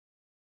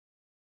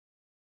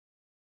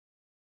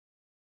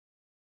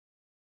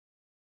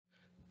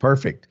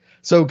Perfect.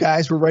 So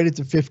guys, we're right at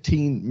the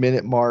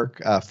 15-minute mark.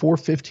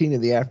 4:15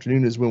 in the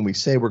afternoon is when we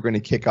say we're going to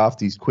kick off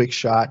these quick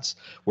shots.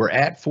 We're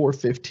at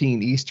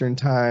 4:15 Eastern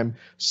time.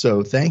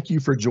 So thank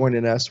you for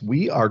joining us.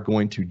 We are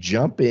going to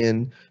jump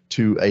in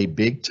to a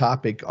big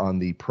topic on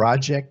the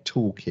Project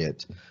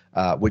Toolkit,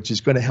 which is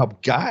going to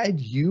help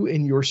guide you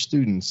and your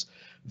students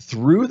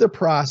through the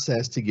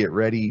process to get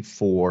ready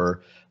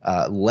for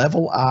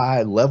level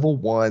I, level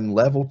 1,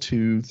 level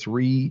 2,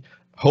 3,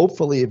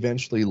 hopefully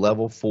eventually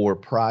level 4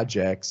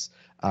 projects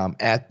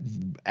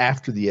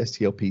after the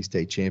STLP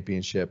State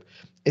Championship.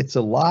 It's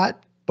a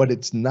lot, but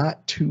it's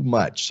not too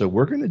much. So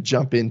we're going to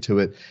jump into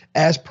it.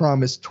 As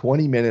promised,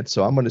 20 minutes.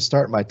 So I'm going to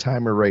start my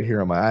timer right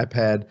here on my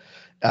iPad.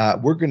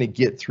 We're going to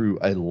get through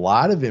a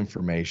lot of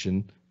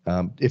information.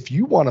 If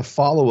you want to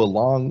follow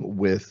along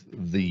with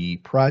the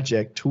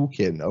Project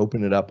Toolkit and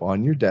open it up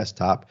on your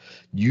desktop,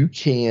 you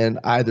can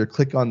either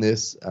click on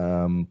this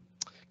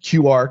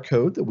QR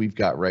code that we've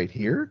got right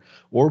here,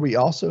 or we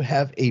also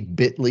have a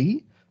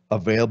bit.ly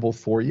available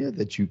for you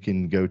that you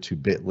can go to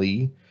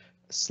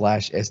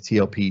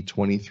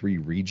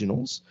bit.ly/STLP23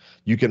 regionals.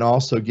 You can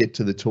also get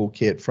to the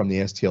toolkit from the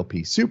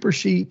STLP super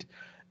sheet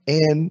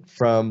and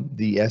from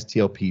the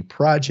STLP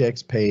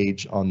projects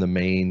page on the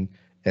main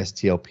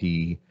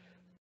STLP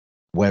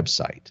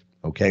website.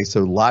 Okay,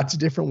 so lots of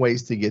different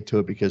ways to get to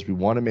it because we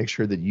want to make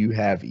sure that you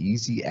have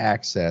easy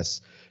access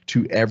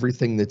to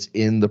everything that's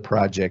in the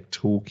Project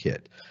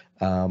Toolkit.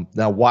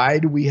 Now, why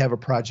do we have a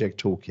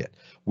Project Toolkit?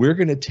 We're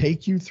going to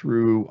take you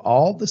through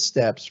all the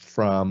steps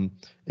from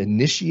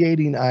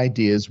initiating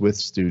ideas with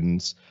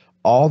students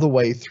all the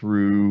way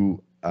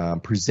through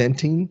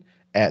presenting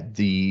at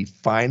the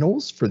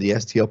finals for the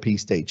STLP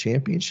State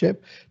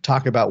Championship,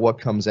 talk about what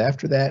comes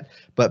after that.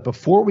 But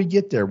before we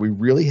get there, we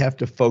really have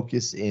to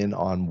focus in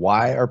on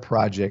why are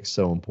projects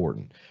so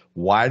important?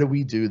 Why do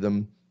we do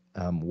them?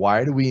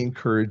 Why do we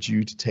encourage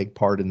you to take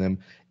part in them?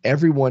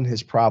 Everyone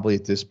has probably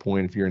at this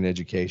point, if you're in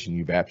education,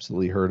 you've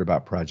absolutely heard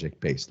about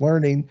project-based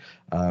learning.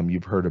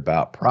 You've heard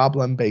about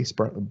problem-based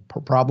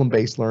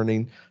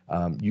learning.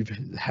 You've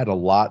had a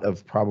lot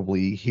of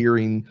probably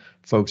hearing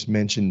folks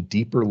mention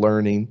deeper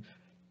learning.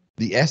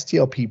 The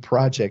STLP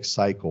project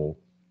cycle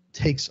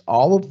takes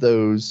all of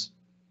those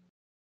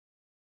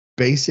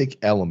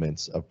basic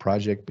elements of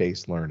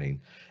project-based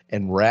learning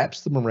and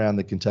wraps them around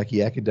the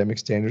Kentucky Academic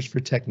Standards for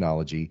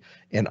Technology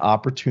and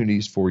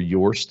opportunities for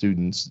your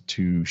students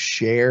to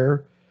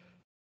share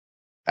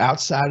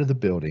outside of the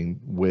building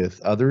with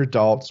other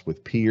adults,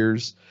 with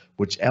peers,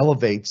 which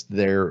elevates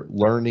their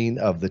learning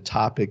of the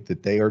topic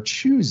that they are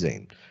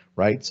choosing,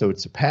 right? So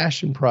it's a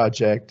passion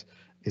project.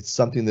 It's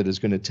something that is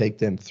going to take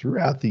them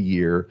throughout the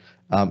year.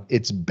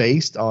 It's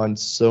based on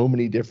so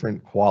many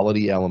different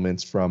quality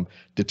elements, from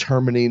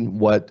determining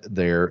what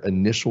their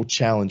initial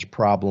challenge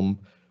problem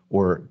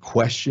or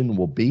question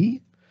will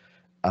be,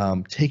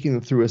 taking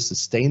them through a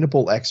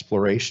sustainable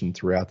exploration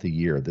throughout the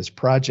year. This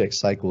project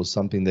cycle is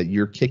something that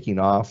you're kicking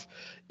off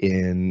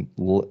in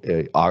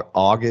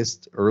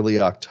August,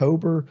 early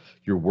October.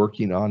 You're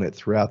working on it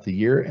throughout the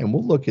year, and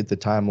we'll look at the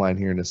timeline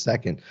here in a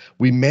second.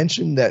 We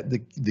mentioned that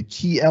the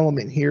key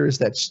element here is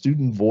that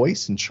student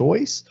voice and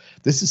choice.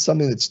 This is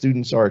something that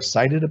students are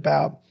excited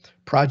about.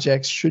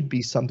 Projects should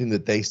be something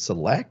that they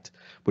select,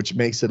 which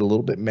makes it a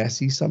little bit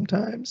messy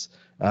sometimes.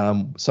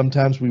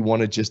 Sometimes we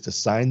want to just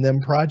assign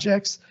them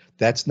projects.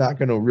 That's not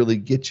going to really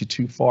get you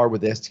too far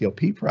with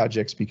STLP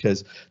projects,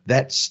 because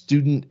that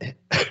student,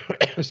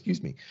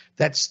 excuse me,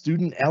 that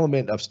student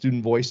element of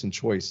student voice and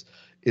choice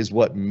is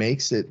what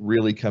makes it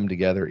really come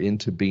together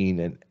into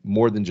being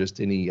more than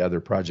just any other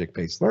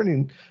project-based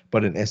learning,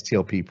 but an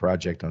STLP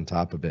project on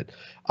top of it.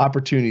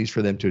 Opportunities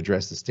for them to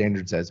address the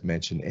standards as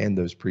mentioned and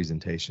those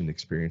presentation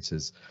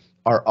experiences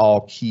are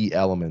all key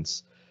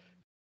elements.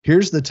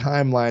 Here's the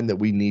timeline that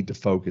we need to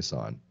focus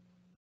on.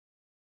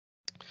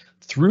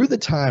 Through the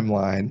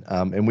timeline,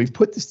 and we've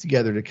put this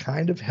together to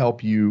kind of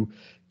help you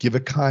give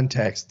a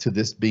context to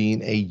this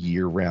being a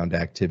year-round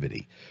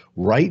activity.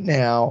 Right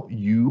now,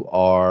 you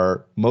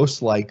are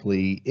most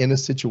likely in a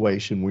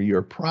situation where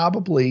you're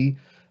probably,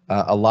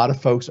 a lot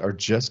of folks are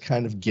just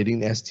kind of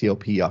getting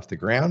STLP off the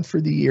ground for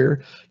the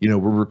year. You know,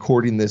 we're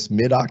recording this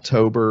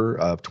mid-October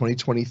of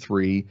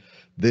 2023.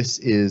 This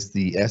is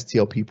the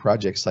STLP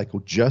project cycle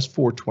just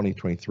for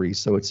 2023.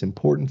 So it's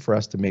important for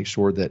us to make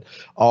sure that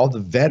all the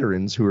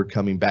veterans who are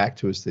coming back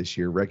to us this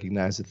year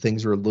recognize that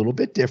things are a little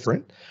bit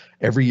different.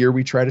 Every year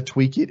we try to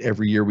tweak it.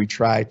 Every year we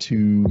try to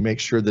make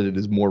sure that it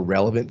is more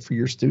relevant for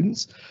your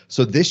students.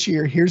 So this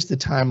year, here's the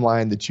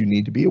timeline that you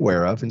need to be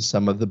aware of and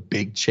some of the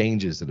big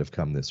changes that have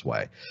come this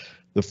way.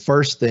 The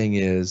first thing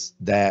is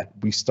that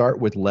we start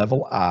with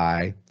level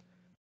I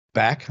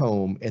back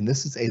home, and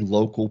this is a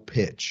local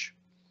pitch.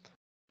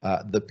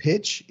 The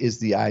pitch is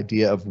the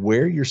idea of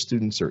where your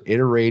students are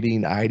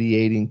iterating,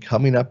 ideating,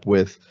 coming up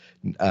with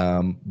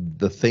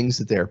the things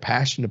that they're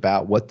passionate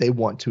about, what they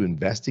want to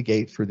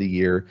investigate for the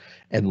year.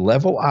 And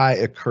level I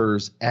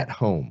occurs at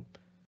home,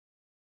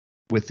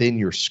 within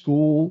your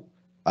school,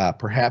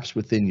 perhaps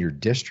within your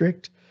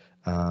district.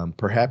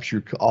 Perhaps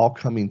you're all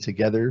coming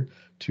together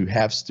to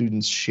have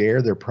students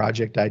share their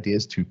project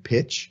ideas, to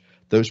pitch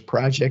those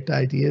project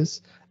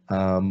ideas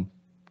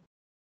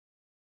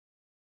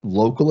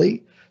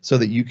locally, so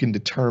that you can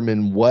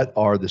determine what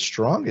are the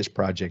strongest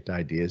project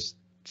ideas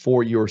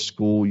for your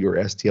school, your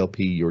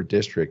STLP, your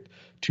district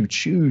to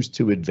choose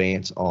to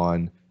advance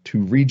on to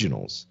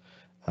regionals.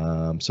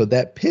 So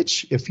that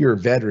pitch, if you're a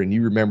veteran,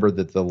 you remember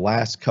that the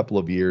last couple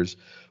of years,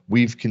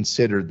 we've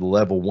considered the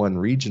level 1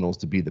 regionals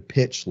to be the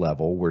pitch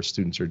level where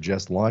students are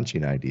just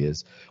launching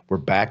ideas. We're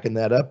backing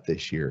that up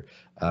this year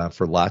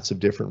for lots of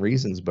different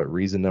reasons, but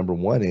reason number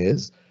one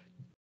is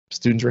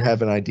students are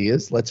having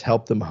ideas. Let's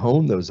help them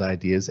hone those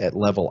ideas at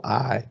level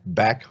I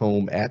back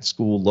home at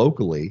school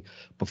locally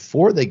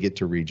before they get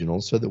to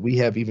regionals, so that we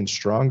have even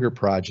stronger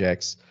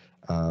projects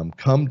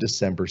come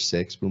December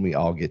 6th when we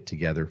all get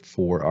together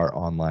for our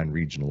online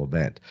regional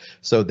event.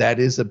 So that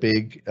is a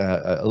big,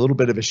 a little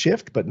bit of a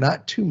shift, but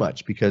not too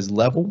much, because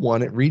level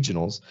 1 at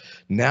regionals,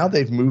 now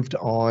they've moved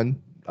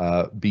on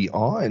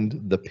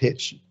beyond the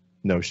pitch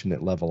notion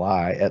at level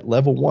I. At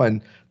level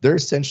 1, they're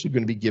essentially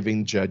going to be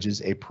giving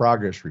judges a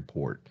progress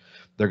report.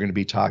 They're going to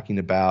be talking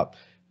about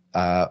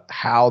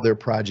how their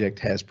project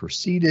has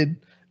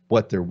proceeded,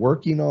 what they're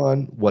working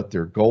on, what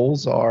their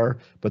goals are,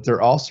 but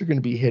they're also going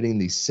to be hitting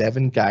these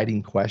 7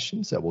 guiding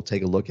questions that we'll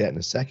take a look at in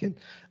a second,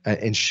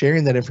 and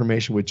sharing that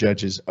information with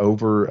judges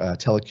over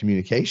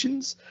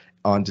telecommunications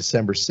on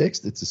December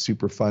 6th. It's a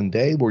super fun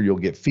day where you'll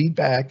get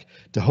feedback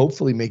to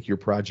hopefully make your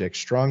project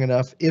strong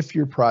enough. If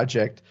your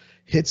project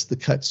hits the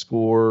cut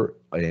score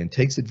and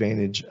takes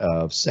advantage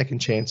of second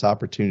chance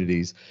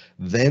opportunities,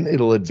 then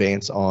it'll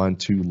advance on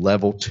to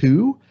level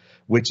 2,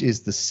 which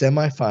is the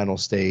semifinal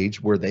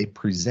stage where they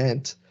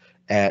present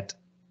at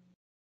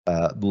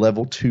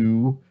level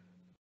 2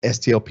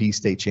 STLP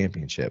state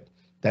championship.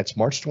 That's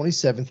March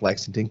 27th,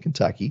 Lexington,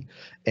 Kentucky.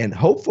 And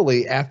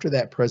hopefully after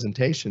that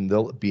presentation,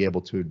 they'll be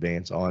able to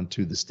advance on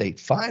to the state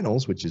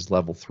finals, which is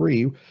level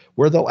 3,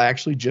 where they'll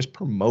actually just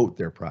promote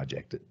their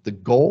project. The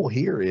goal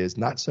here is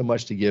not so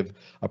much to give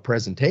a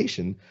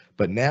presentation,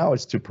 but now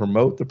it's to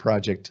promote the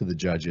project to the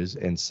judges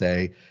and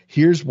say,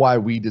 here's why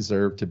we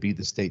deserve to be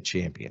the state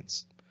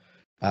champions.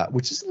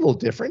 Which is a little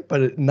different,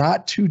 but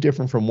not too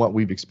different from what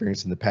we've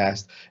experienced in the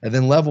past. And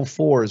then level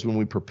 4 is when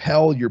we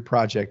propel your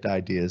project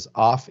ideas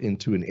off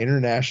into an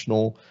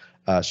international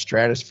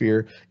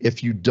stratosphere.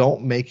 If you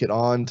don't make it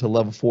on to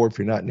level 4, if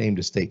you're not named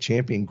a state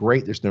champion,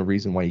 great. There's no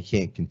reason why you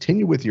can't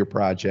continue with your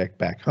project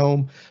back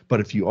home. But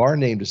if you are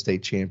named a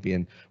state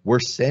champion, we're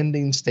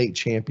sending state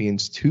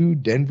champions to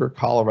Denver,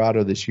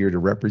 Colorado this year to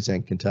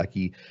represent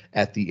Kentucky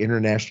at the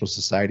International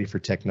Society for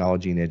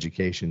Technology and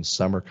Education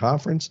Summer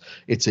Conference.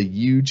 It's a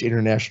huge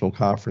international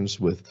conference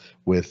with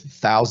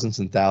thousands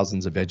and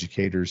thousands of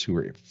educators who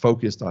are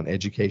focused on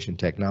education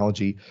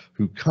technology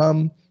who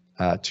come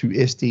to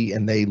ISTE,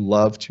 and they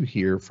love to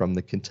hear from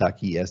the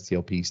Kentucky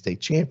STLP state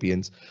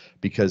champions,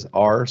 because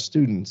our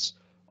students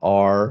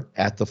are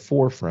at the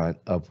forefront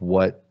of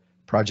what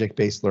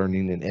project-based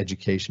learning and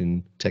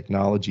education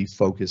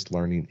technology-focused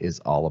learning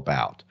is all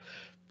about.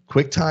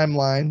 Quick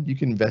timeline, you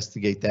can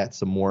investigate that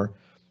some more.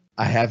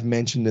 I have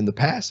mentioned in the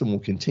past, and will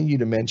continue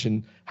to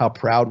mention, how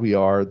proud we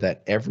are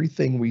that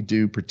everything we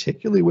do,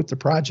 particularly with the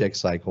project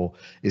cycle,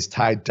 is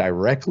tied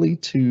directly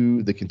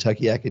to the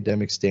Kentucky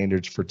Academic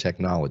Standards for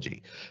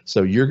Technology.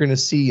 So you're going to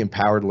see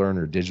Empowered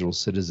Learner, Digital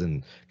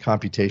Citizen,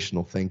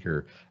 Computational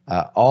Thinker,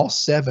 all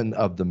 7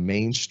 of the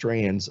main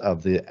strands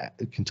of the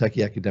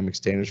Kentucky Academic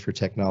Standards for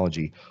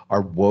Technology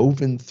are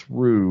woven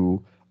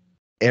through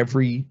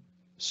every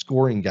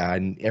scoring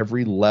guide and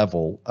every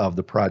level of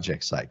the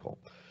project cycle,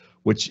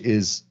 which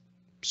is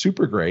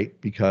super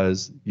great,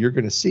 because you're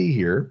going to see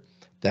here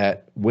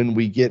that when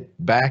we get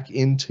back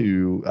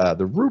into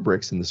the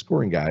rubrics and the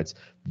scoring guides,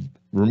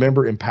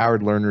 remember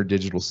Empowered Learner,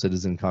 Digital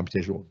Citizen,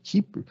 Computational.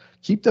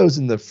 Keep those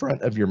in the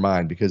front of your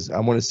mind, because I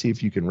want to see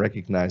if you can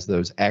recognize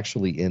those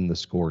actually in the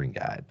scoring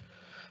guide.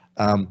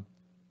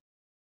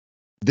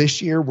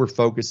 This year, we're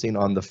focusing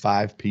on the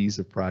 5 Ps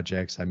of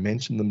projects. I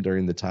mentioned them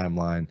during the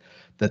timeline,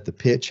 that the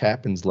pitch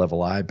happens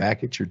level I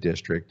back at your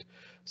district,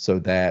 so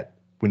that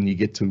when you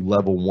get to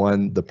level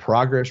 1, the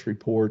progress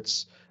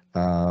reports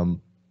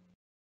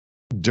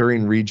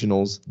during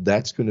regionals,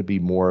 that's going to be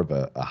more of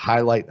a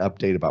highlight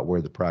update about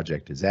where the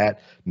project is at.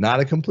 Not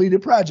a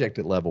completed project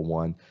at level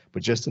 1,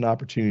 but just an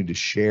opportunity to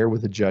share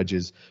with the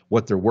judges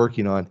what they're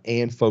working on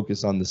and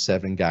focus on the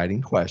 7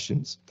 guiding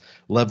questions.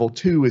 Level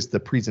 2 is the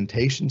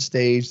presentation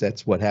stage.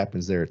 That's what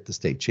happens there at the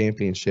state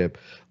championship.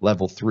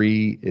 Level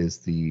 3 is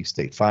the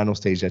state final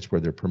stage. That's where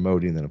they're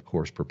promoting and, of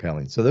course,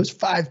 propelling. So those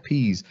 5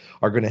 Ps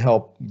are going to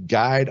help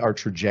guide our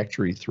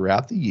trajectory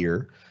throughout the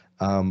year.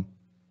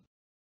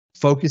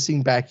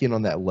 Focusing back in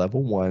on that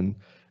level 1,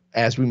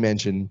 as we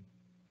mentioned,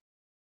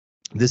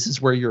 this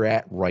is where you're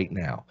at right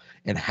now,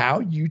 and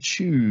how you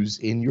choose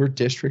in your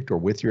district or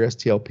with your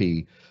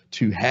STLP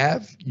to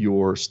have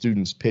your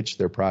students pitch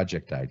their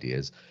project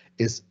ideas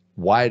is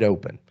wide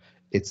open.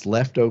 It's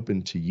left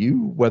open to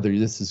you whether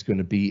this is going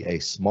to be a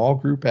small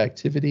group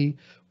activity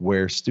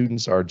where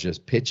students are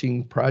just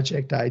pitching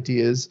project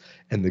ideas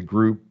and the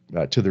group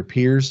to their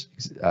peers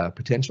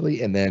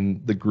potentially, and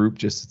then the group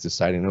just is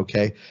deciding,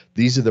 okay,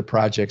 these are the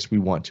projects we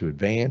want to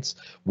advance.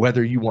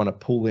 Whether you want to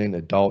pull in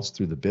adults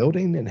through the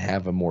building and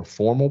have a more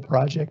formal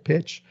project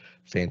pitch,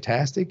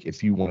 fantastic.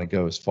 If you want to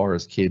go as far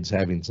as kids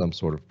having some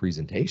sort of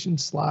presentation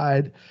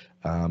slide,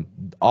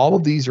 all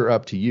of these are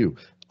up to you.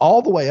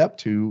 All the way up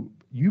to,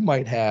 you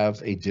might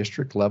have a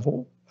district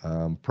level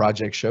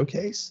project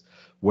showcase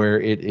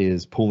where it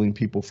is pulling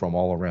people from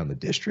all around the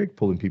district,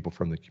 pulling people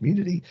from the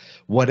community,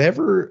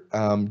 whatever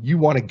you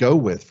want to go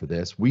with for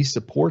this, we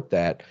support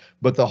that.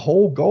 But the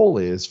whole goal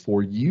is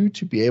for you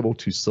to be able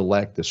to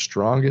select the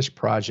strongest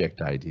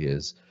project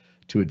ideas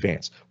to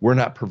advance. We're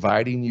not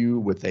providing you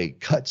with a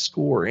cut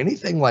score or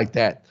anything like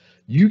that.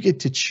 You get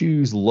to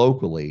choose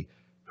locally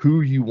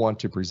who you want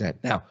to present.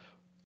 Now,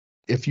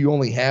 if you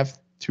only have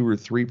 2 or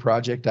 3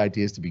 project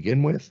ideas to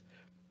begin with,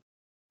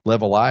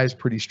 level I is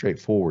pretty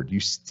straightforward. You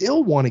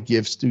still want to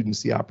give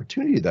students the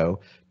opportunity, though,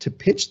 to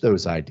pitch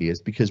those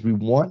ideas, because we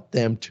want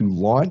them to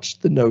launch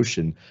the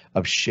notion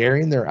of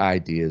sharing their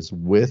ideas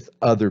with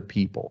other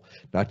people,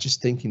 not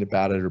just thinking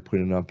about it or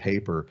putting it on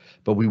paper,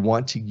 but we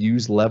want to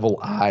use level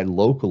I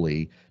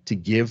locally to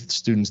give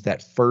students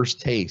that first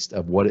taste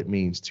of what it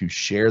means to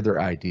share their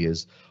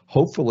ideas,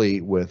 hopefully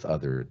with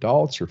other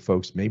adults or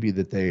folks maybe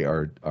that they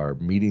are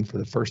meeting for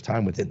the first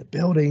time within the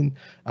building,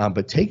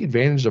 but take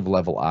advantage of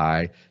level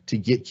I to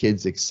get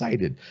kids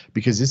excited,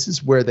 because this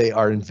is where they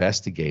are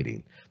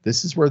investigating.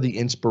 This is where the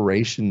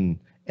inspiration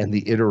and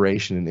the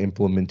iteration and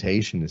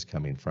implementation is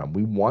coming from.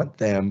 We want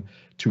them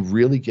to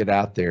really get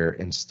out there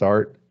and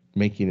start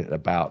making it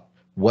about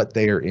what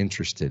they are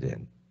interested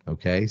in.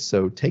 Okay,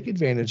 so take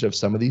advantage of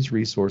some of these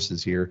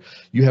resources here.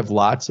 You have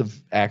lots of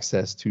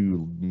access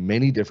to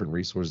many different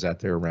resources out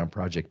there around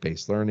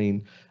project-based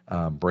learning,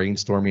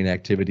 brainstorming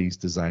activities,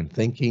 design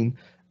thinking.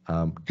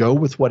 Go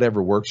with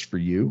whatever works for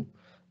you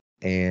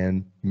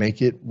and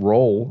make it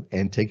roll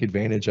and take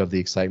advantage of the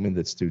excitement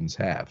that students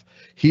have.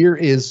 Here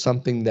is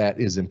something that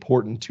is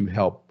important to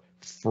help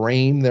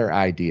frame their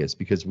ideas,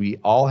 because we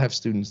all have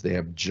students, they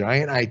have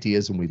giant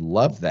ideas and we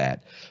love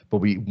that, but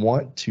we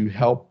want to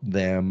help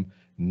them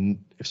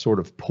sort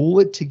of pull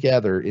it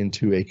together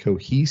into a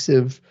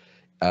cohesive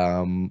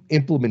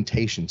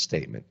implementation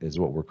statement is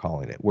what we're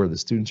calling it, where the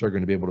students are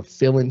going to be able to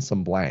fill in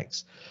some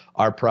blanks.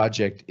 Our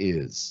project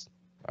is,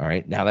 all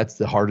right, now that's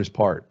the hardest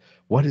part.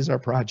 What is our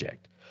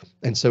project?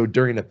 And so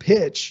during a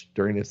pitch,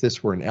 if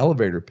this were an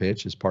elevator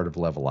pitch as part of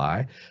level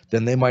I,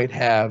 then they might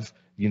have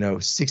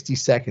 60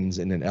 seconds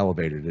in an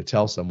elevator to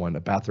tell someone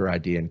about their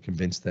idea and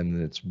convince them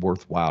that it's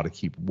worthwhile to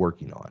keep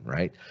working on,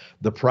 right?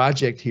 The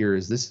project here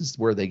is, this is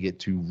where they get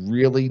to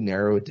really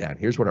narrow it down.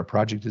 Here's what our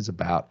project is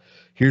about.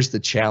 Here's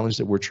the challenge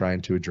that we're trying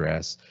to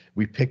address.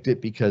 We picked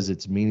it because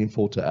it's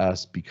meaningful to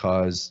us,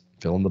 because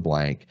fill in the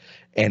blank.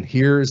 And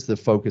here's the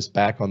focus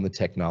back on the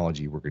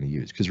technology we're going to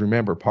use. Because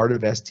remember, part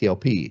of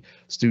STLP,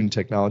 Student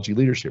Technology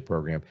Leadership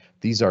Program,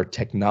 these are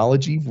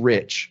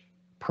technology-rich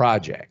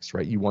projects,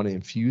 right? You want to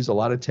infuse a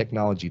lot of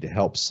technology to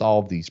help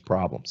solve these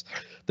problems.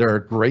 There are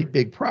great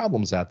big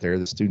problems out there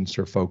that students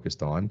are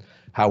focused on.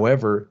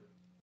 However,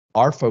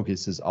 our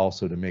focus is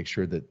also to make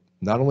sure that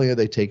not only are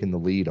they taking the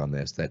lead on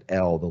this, that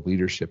L, the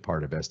leadership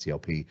part of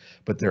STLP,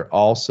 but they're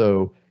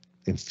also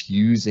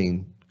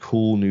infusing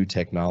cool new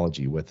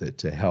technology with it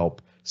to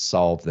help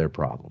solve their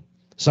problem.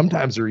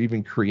 Sometimes they're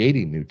even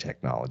creating new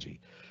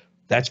technology.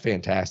 That's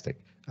fantastic.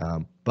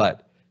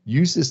 But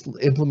use this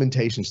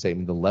implementation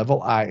statement, the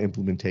level I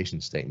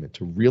implementation statement,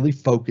 to really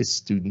focus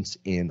students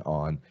in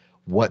on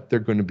what they're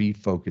going to be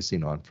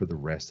focusing on for the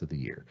rest of the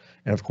year.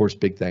 And of course,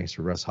 big thanks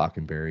to Russ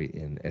Hockenberry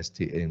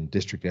in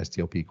District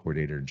STLP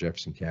Coordinator in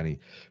Jefferson County,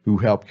 who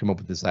helped come up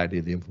with this idea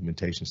of the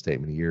implementation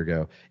statement a year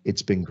ago.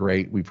 It's been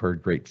great. We've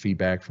heard great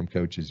feedback from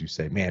coaches who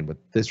say, man, but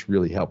this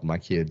really helped my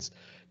kids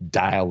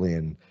dial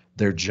in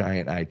their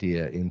giant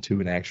idea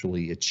into an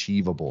actually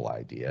achievable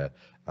idea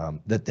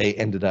that they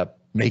ended up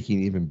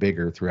making even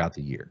bigger throughout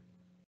the year.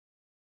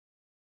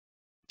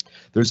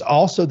 There's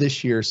also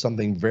this year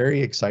something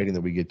very exciting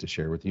that we get to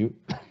share with you,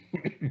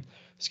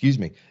 excuse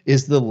me,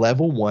 is the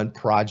level 1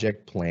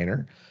 project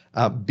planner.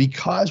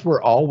 Because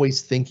we're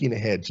always thinking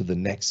ahead to the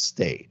next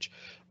stage,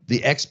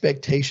 the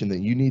expectation that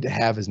you need to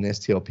have as an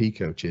STLP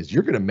coach is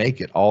you're going to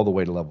make it all the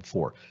way to level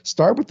 4.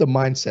 Start with the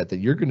mindset that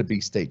you're going to be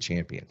state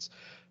champions.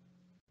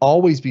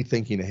 Always be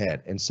thinking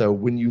ahead. And so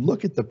when you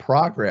look at the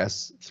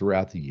progress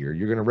throughout the year,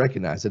 you're going to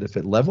recognize that if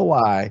at level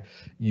I,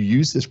 you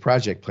use this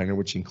project planner,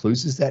 which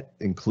includes that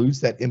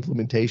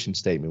implementation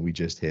statement we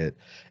just hit,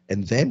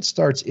 and then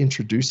starts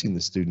introducing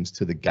the students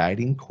to the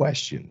guiding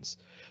questions.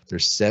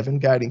 There's 7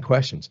 guiding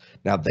questions.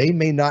 Now, they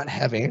may not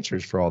have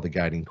answers for all the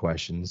guiding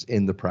questions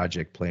in the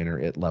project planner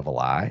at level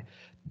I.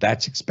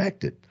 That's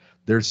expected.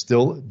 They're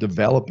still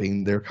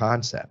developing their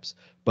concepts.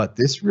 But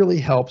this really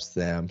helps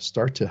them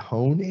start to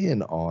hone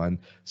in on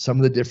some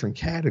of the different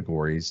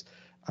categories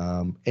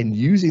And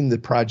using the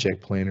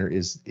project planner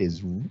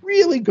is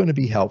really going to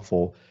be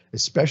helpful,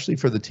 especially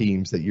for the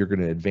teams that you're going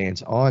to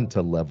advance on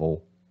to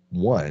level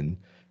 1,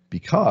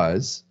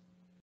 because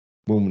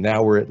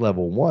now we're at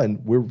level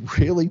 1, we're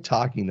really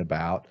talking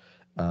about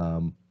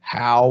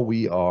how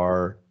we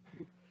are.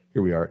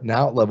 Here we are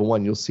now at level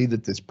 1. You'll see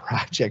that this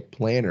project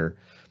planner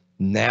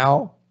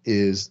now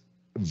is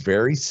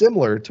very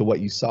similar to what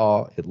you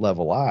saw at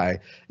level I,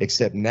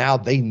 except now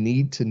they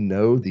need to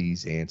know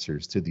these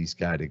answers to these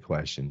guided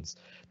questions.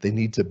 They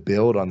need to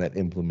build on that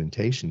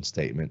implementation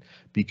statement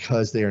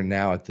because they are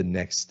now at the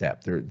next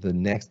step. They're the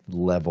next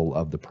level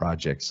of the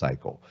project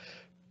cycle.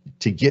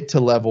 To get to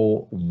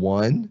level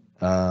 1,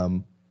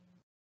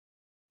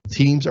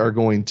 teams are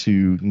going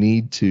to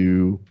need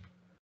to,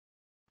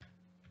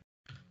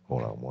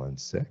 hold on one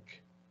sec.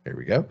 There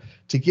we go.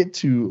 To get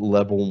to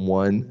level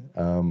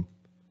 1,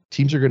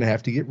 teams are going to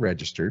have to get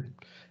registered.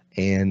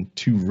 And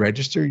to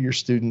register your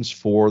students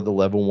for the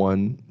level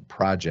 1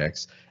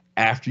 projects,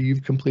 after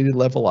you've completed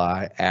level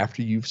I,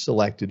 after you've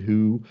selected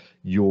who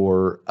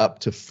your up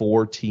to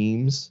 4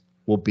 teams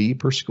will be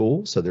per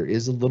school, so there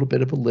is a little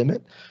bit of a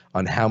limit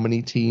on how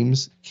many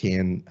teams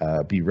can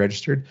be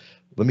registered.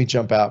 Let me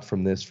jump out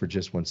from this for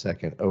just one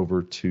second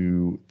over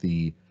to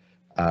the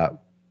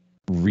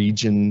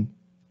regionals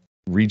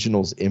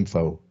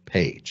info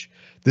page.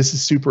 This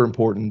is super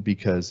important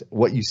because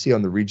what you see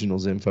on the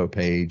regionals info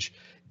page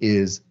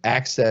is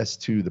access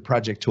to the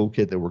project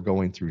toolkit that we're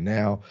going through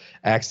now,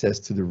 access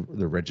to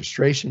the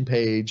registration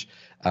page,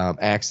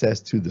 access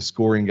to the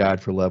scoring guide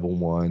for level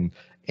 1,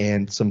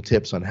 and some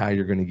tips on how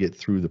you're going to get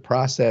through the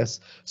process.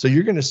 So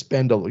you're going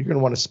to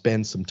want to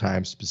spend some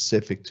time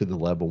specific to the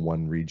level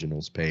 1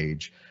 regionals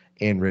page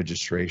and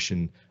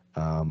registration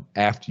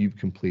after you've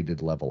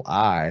completed level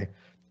I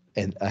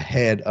and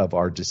ahead of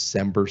our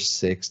December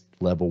 6th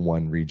level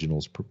 1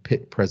 regionals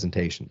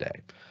presentation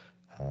day.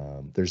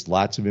 There's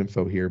lots of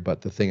info here,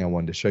 but the thing I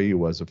wanted to show you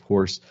was, of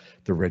course,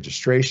 the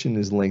registration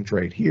is linked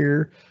right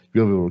here.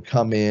 You'll be able to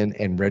come in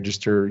and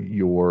register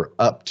your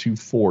up to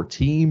 4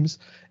 teams,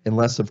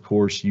 unless, of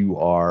course, you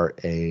are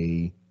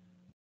a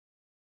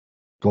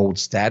gold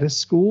status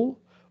school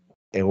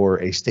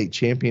or a state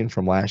champion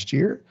from last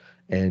year.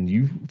 And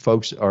you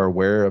folks are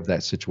aware of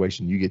that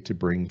situation. You get to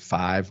bring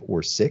 5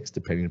 or 6,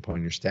 depending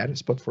upon your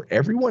status. But for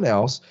everyone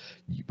else,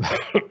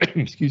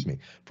 excuse me,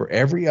 for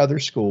every other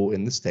school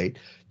in the state,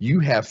 you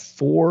have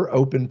 4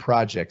 open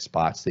project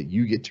spots that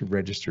you get to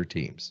register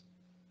teams.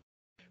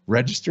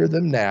 Register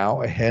them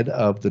now ahead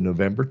of the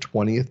November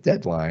 20th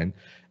deadline.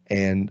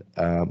 And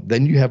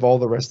then you have all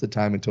the rest of the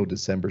time until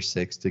December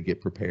 6th to get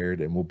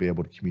prepared, and we'll be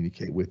able to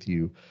communicate with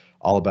you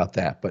all about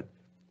that. But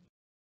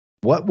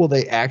what will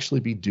they actually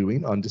be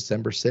doing on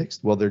December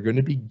 6th? Well, they're going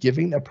to be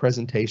giving a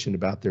presentation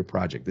about their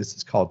project. This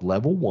is called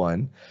level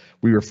 1.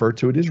 We refer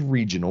to it as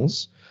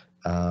regionals.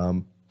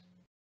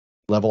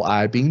 Level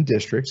I being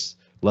districts,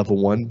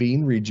 level 1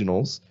 being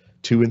regionals,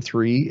 2 and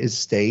 3 is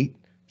state,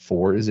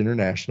 4 is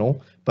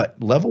international. But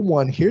level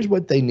 1, here's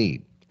what they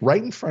need.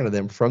 Right in front of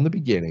them from the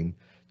beginning,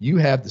 you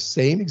have the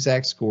same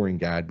exact scoring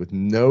guide with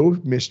no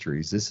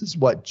mysteries. This is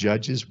what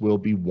judges will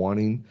be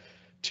wanting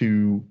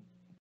to,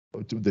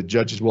 the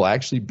judges will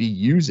actually be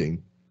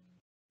using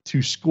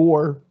to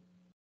score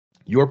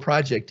your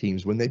project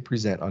teams when they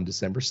present on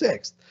December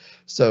 6th.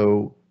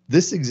 So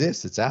this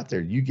exists, it's out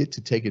there. You get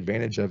to take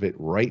advantage of it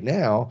right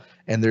now,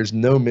 and there's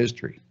no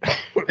mystery.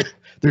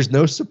 There's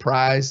no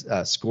surprise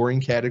scoring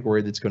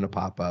category that's going to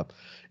pop up.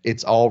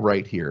 It's all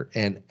right here.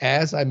 And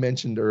as I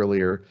mentioned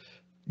earlier,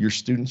 your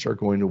students are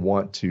going to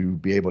want to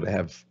be able to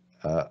have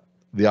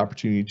the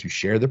opportunity to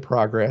share the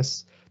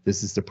progress.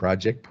 This is the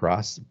project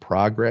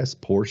progress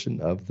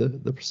portion of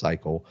the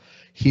cycle.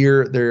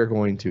 Here, they're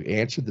going to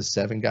answer the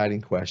 7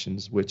 guiding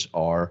questions, which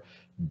are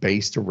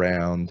based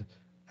around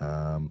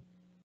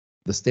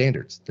the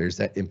standards. There's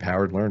that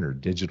empowered learner,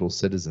 digital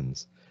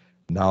citizens,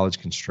 knowledge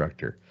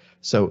constructor.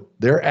 So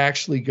they're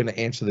actually going to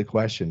answer the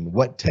question,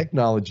 what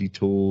technology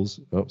tools,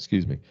 let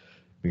me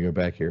go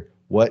back here.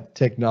 What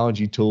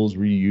technology tools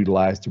were you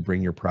utilized to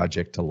bring your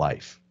project to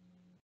life?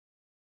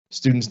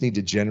 Students need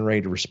to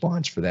generate a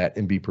response for that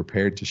and be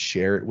prepared to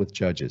share it with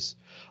judges.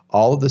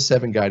 All of the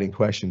 7 guiding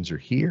questions are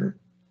here.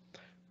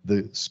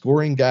 The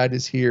scoring guide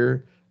is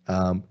here.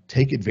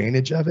 Take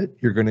advantage of it.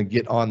 You're going to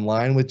get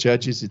online with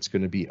judges. It's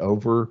going to be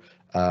over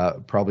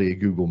probably a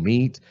Google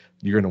Meet.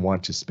 You're going to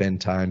want to spend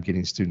time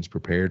getting students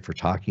prepared for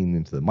talking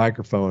into the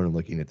microphone and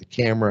looking at the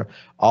camera,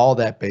 all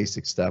that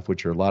basic stuff,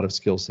 which are a lot of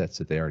skill sets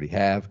that they already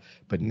have.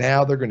 But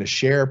now they're going to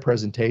share a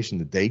presentation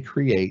that they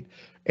create,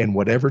 and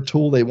whatever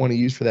tool they want to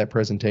use for that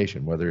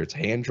presentation, whether it's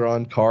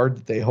hand-drawn card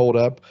that they hold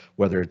up,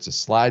 whether it's a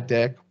slide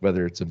deck,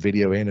 whether it's a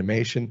video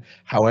animation,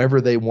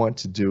 however they want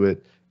to do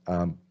it,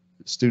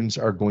 students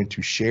are going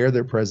to share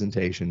their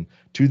presentation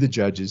to the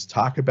judges,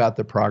 talk about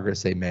the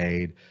progress they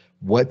made,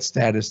 what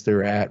status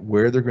they're at,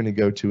 where they're going to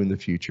go to in the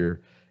future,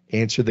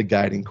 answer the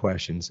guiding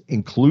questions,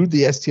 include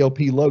the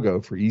STLP logo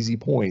for easy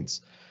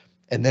points,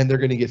 And then they're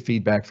going to get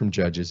feedback from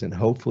judges, and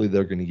hopefully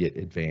they're going to get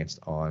advanced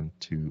on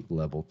to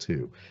level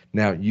 2.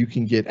 Now, you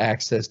can get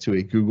access to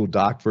a Google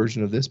Doc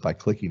version of this by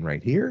clicking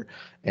right here,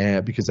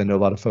 because I know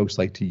a lot of folks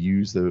like to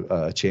use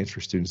a chance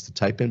for students to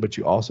type in, but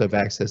you also have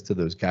access to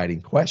those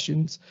guiding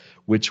questions,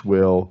 which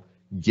will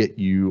get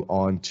you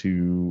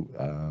onto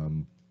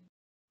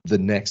the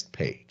next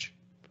page.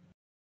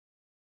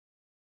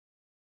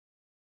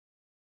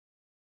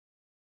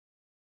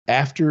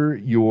 After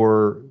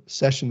your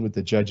session with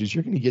the judges,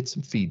 you're going to get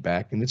some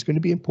feedback, and it's going to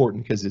be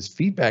important because this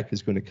feedback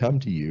is going to come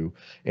to you,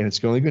 and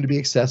it's only going to be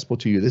accessible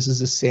to you. This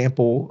is a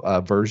sample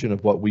version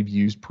of what we've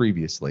used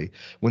previously.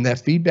 When that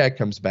feedback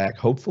comes back,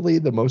 hopefully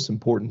the most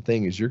important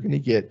thing is you're going to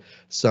get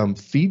some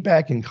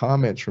feedback and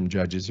comments from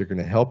judges. They're going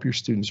to help your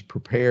students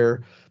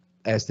prepare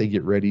as they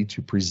get ready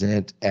to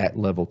present at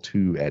level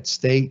 2 at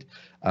state.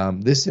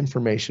 This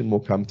information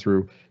will come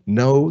through.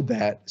 Know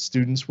that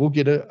students will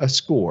get a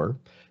score.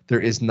 There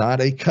is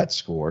not a cut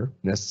score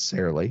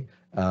necessarily.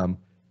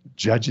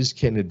 Judges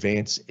can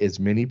advance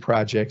as many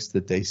projects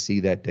that they see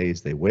that day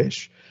as they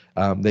wish.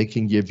 They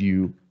can give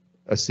you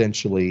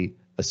essentially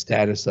a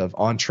status of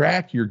on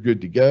track, you're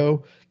good to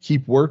go,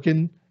 keep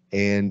working,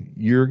 and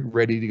you're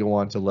ready to go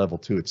on to level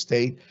 2 at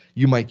state.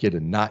 You might get a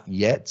not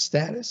yet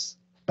status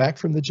back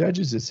from the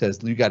judges. It says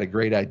you got a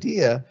great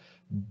idea,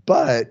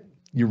 but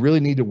you really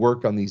need to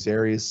work on these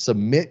areas.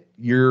 Submit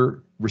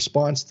your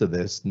response to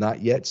this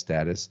not yet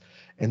status,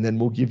 and then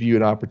we'll give you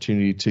an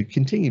opportunity to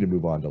continue to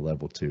move on to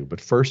level 2. But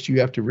first you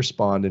have to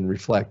respond and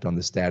reflect on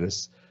the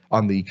status,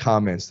 on the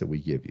comments that we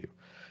give you.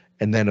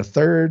 And then a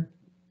third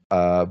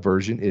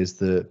version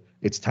is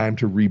it's time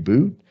to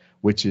reboot,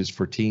 which is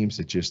for teams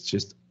that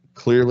just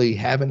clearly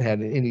haven't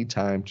had any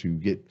time to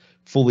get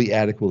fully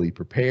adequately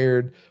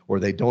prepared, or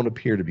they don't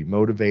appear to be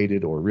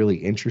motivated or really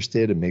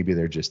interested, and maybe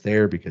they're just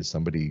there because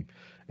somebody,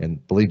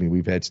 and believe me,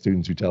 we've had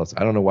students who tell us,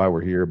 I don't know why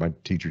we're here, my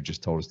teacher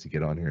just told us to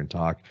get on here and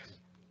talk.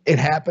 It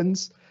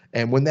happens,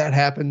 and when that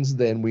happens,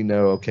 then we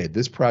know, okay,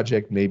 this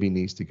project maybe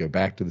needs to go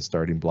back to the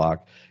starting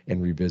block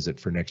and revisit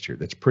for next year.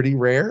 That's pretty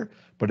rare,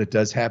 but it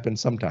does happen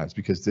sometimes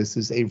because this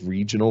is a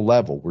regional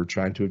level. We're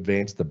trying to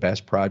advance the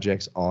best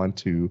projects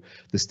onto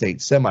the state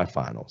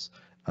semifinals.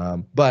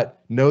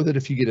 But know that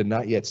if you get a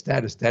not yet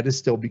status, that is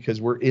still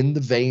because we're in the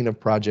vein of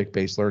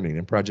project-based learning,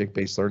 and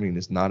project-based learning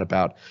is not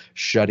about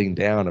shutting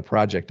down a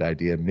project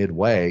idea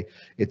midway.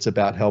 It's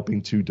about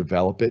helping to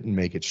develop it and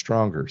make it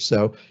stronger.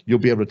 So you'll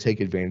be able to take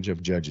advantage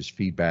of judges'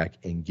 feedback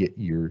and get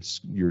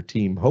your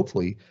team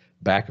hopefully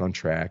back on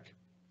track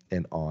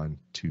and on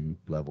to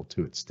level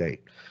 2 at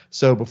state.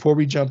 So before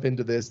we jump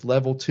into this,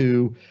 level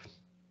 2,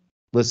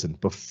 listen,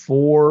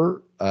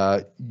 before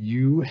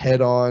you head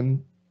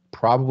on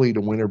probably to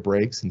winter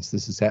break, since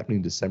this is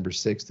happening December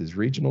 6th as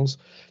regionals,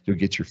 you'll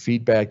get your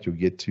feedback, you'll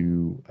get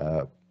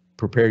to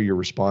prepare your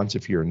response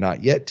if you're a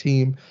not yet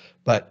team,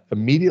 but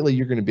immediately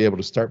you're going to be able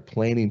to start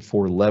planning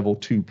for level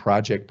 2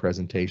 project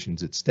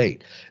presentations at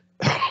state.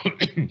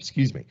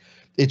 Excuse me.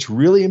 It's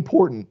really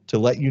important to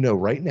let you know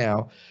right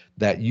now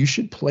that you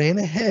should plan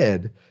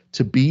ahead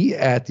to be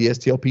at the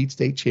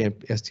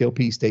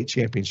STLP State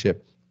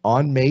Championship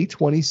on May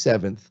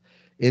 27th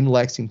in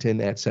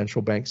Lexington at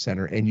Central Bank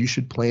Center, and you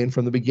should plan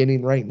from the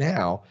beginning right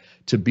now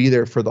to be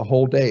there for the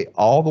whole day,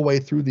 all the way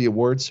through the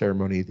award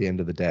ceremony at the end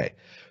of the day.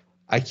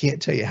 I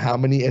can't tell you how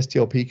many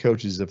STLP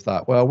coaches have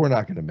thought, well, we're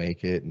not going to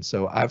make it, and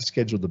so I've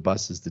scheduled the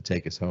buses to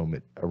take us home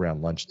at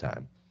around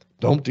lunchtime.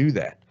 Don't do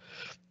that.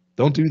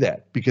 Don't do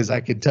that, because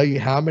I can tell you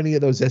how many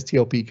of those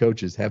STLP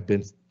coaches have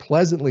been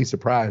pleasantly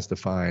surprised to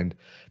find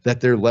that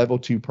their level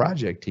 2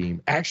 project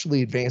team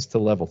actually advanced to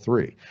level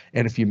 3.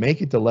 And if you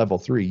make it to level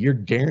 3, you're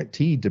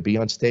guaranteed to be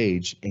on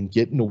stage and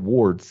get an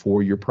award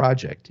for your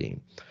project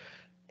team.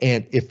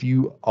 And if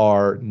you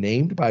are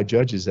named by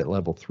judges at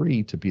level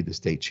 3 to be the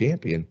state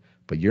champion,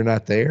 but you're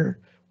not there,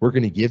 we're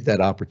going to give that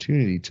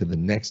opportunity to the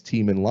next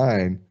team in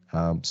line.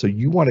 So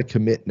you want to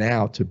commit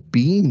now to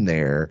being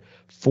there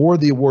for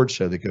the award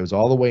show that goes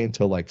all the way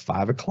until like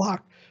 5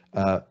 o'clock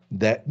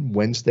that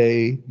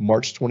Wednesday,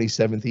 March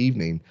 27th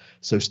evening.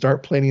 So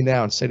start planning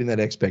now and setting that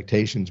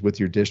expectations with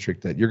your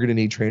district that you're going to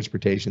need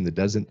transportation that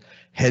doesn't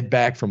head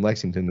back from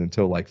Lexington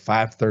until like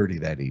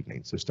 5:30 that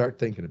evening. So start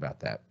thinking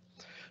about that.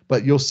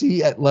 But you'll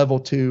see at level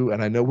 2,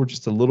 and I know we're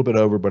just a little bit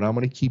over, but I'm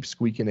going to keep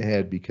squeaking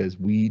ahead because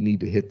we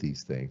need to hit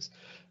these things.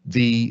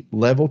 The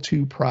level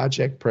 2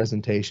 project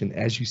presentation,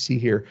 as you see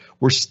here,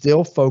 we're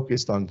still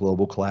focused on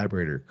global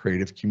collaborator,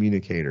 creative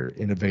communicator,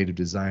 innovative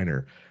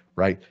designer,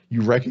 right?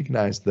 You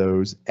recognize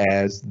those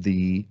as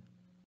the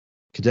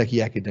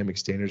Kentucky Academic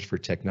Standards for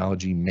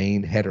Technology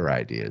main header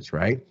ideas,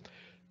 right?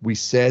 We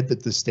said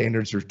that the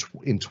standards are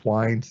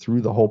entwined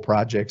through the whole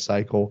project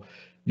cycle.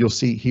 You'll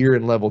see here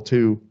in level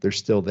 2, they're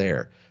still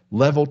there.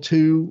 Level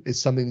 2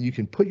 is something that you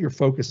can put your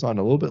focus on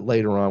a little bit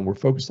later on. We're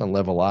focused on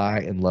level I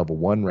and level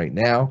 1 right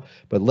now,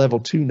 but level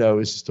 2 no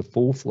is just a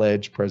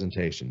full-fledged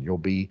presentation. You'll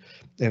be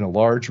in a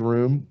large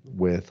room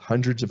with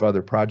hundreds of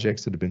other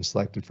projects that have been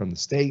selected from the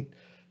state.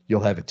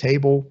 You'll have a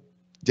table,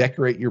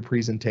 decorate your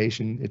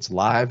presentation. It's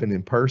live and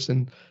in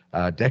person.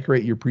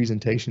 Decorate your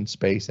presentation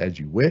space as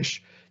you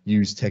wish.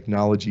 use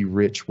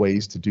technology-rich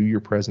ways to do your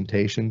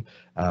presentation.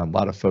 A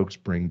lot of folks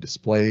bring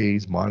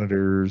displays,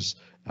 monitors,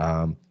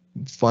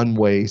 fun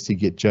ways to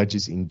get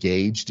judges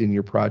engaged in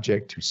your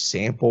project, to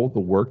sample the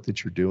work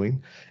that you're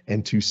doing,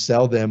 and to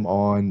sell them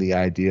on the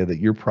idea that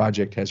your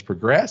project has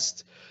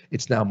progressed.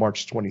 It's now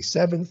March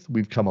 27th.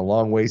 We've come a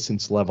long way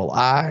since level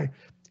I.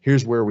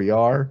 Here's where we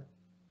are.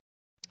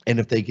 And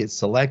if they get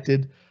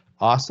selected,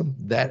 awesome.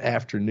 That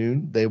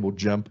afternoon, they will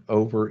jump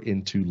over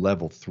into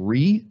level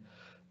 3.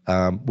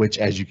 Which,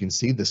 as you can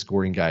see, the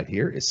scoring guide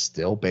here is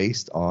still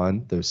based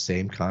on those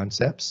same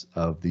concepts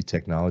of the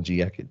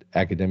technology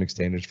academic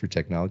standards for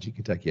technology,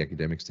 Kentucky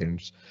academic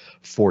standards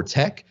for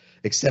tech,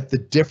 except the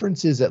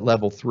difference is at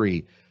level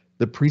 3,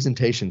 the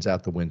presentation's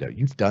out the window.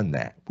 You've done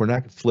that. We're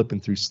not flipping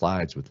through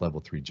slides with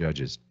level 3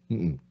 judges.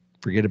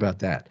 Forget about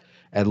that.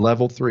 At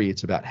level 3,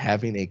 it's about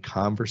having a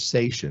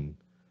conversation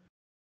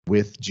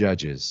with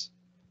judges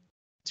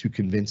to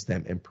convince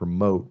them and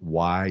promote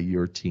why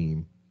your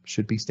team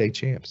should be state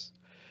champs.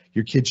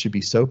 Your kids should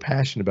be so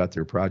passionate about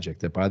their project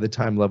that by the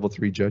time level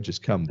 3 judges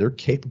come, they're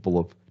capable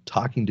of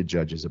talking to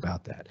judges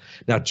about that.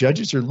 Now,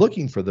 judges are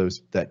looking for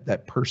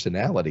that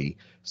personality,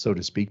 so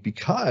to speak,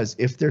 because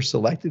if they're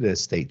selected as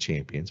state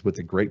champions with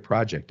a great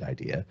project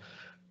idea,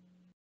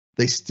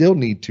 they still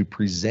need to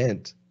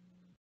present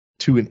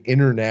to an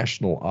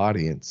international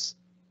audience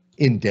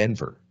in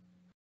Denver.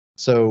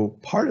 So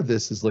part of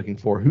this is looking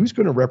for who's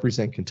going to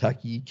represent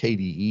Kentucky,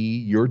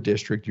 KDE, your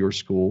district, your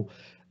school,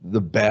 the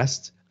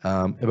best.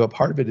 But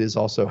part of it is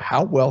also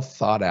how well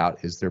thought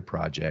out is their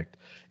project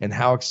and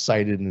how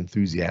excited and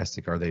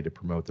enthusiastic are they to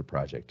promote the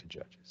project to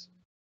judges.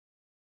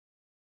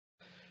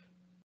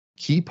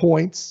 Key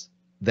points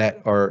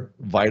that are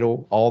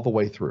vital all the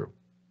way through.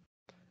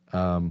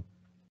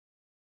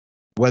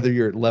 Whether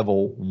you're at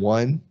level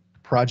 1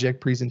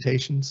 project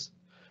presentations,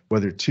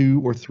 whether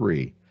 2 or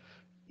 3,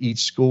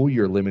 each school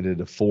you're limited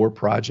to 4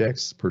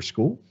 projects per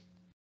school.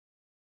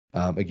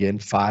 Again,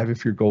 5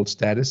 if you're gold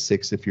status,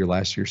 6 if you're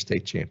last year's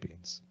state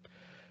champions.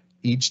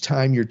 Each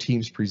time your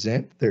teams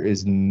present, there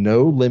is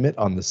no limit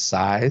on the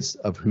size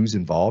of who's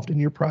involved in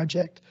your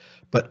project,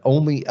 but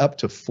only up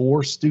to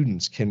 4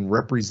 students can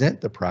represent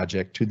the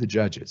project to the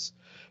judges.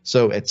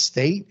 So at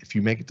state, if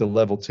you make it to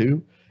level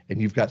 2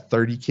 and you've got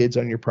 30 kids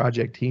on your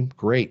project team,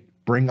 great.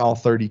 Bring all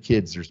 30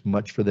 kids. There's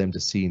much for them to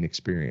see and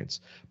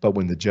experience. But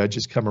when the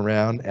judges come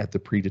around at the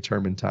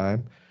predetermined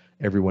time,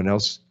 everyone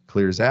else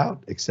clears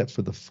out except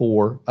for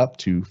the up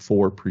to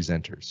 4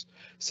 presenters.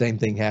 Same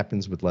thing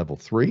happens with level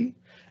 3.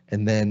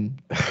 And then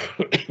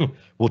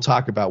we'll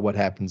talk about what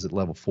happens at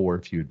level 4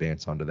 if you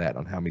advance onto that,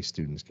 on how many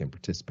students can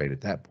participate at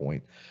that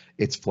point.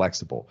 It's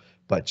flexible,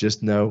 but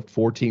just know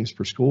 4 teams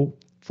per school,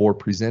 4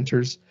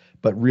 presenters,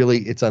 but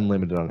really it's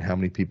unlimited on how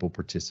many people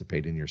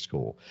participate in your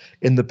school.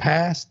 In the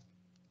past,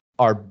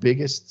 our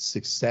biggest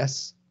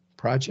success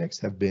projects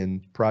have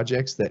been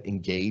projects that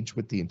engage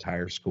with the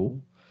entire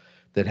school,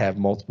 that have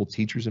multiple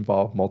teachers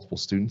involved, multiple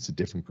students at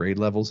different grade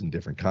levels and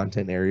different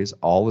content areas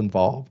all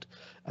involved.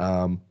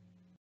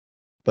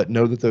 But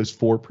know that those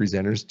 4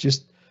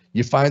 presenters,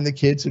 you find the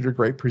kids that are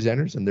great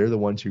presenters and they're the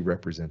ones who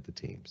represent the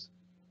teams.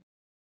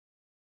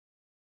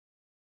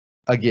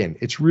 Again,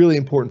 it's really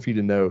important for you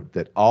to note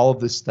that all of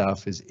this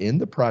stuff is in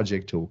the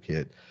project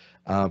toolkit.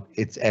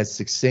 It's as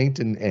succinct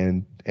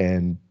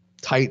and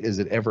tight as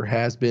it ever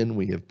has been.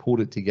 We have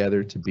pulled it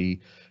together to be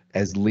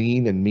as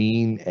lean and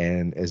mean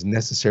and as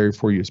necessary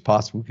for you as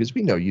possible, because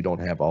we know you don't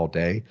have all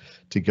day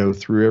to go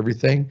through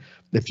everything.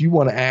 If you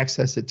want to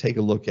access it, take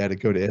a look at it.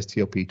 Go to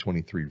STLP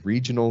 23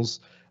 Regionals,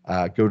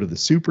 go to the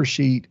super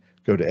sheet,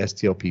 go to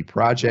STLP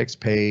Projects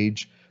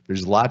page.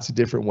 There's lots of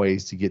different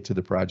ways to get to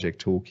the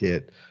project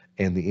toolkit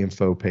and the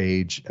info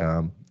page.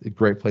 A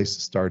great place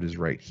to start is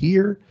right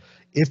here.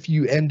 If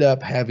you end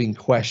up having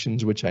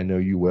questions, which I know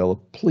you will,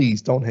 please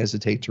don't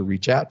hesitate to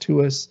reach out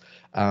to us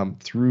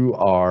through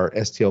our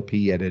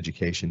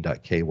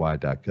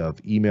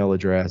stlp@education.ky.gov email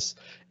address,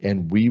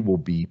 and we will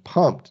be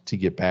pumped to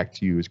get back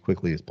to you as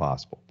quickly as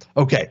possible.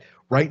 Okay,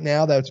 right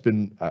now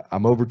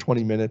I'm over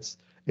 20 minutes.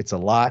 It's a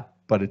lot,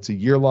 but it's a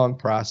year-long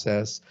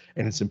process,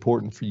 and it's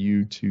important for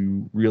you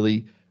to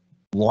really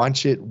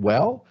launch it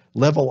well.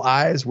 Level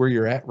I is where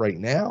you're at right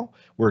now.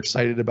 We're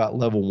excited about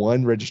level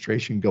 1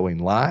 registration going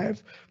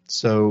live.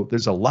 So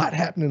there's a lot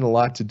happening, a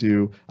lot to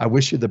do. I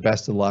wish you the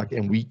best of luck,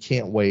 and we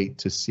can't wait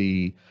to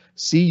see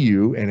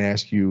you and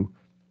ask you,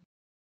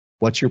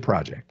 what's your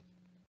project?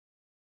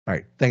 All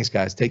right, thanks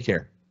guys, take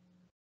care.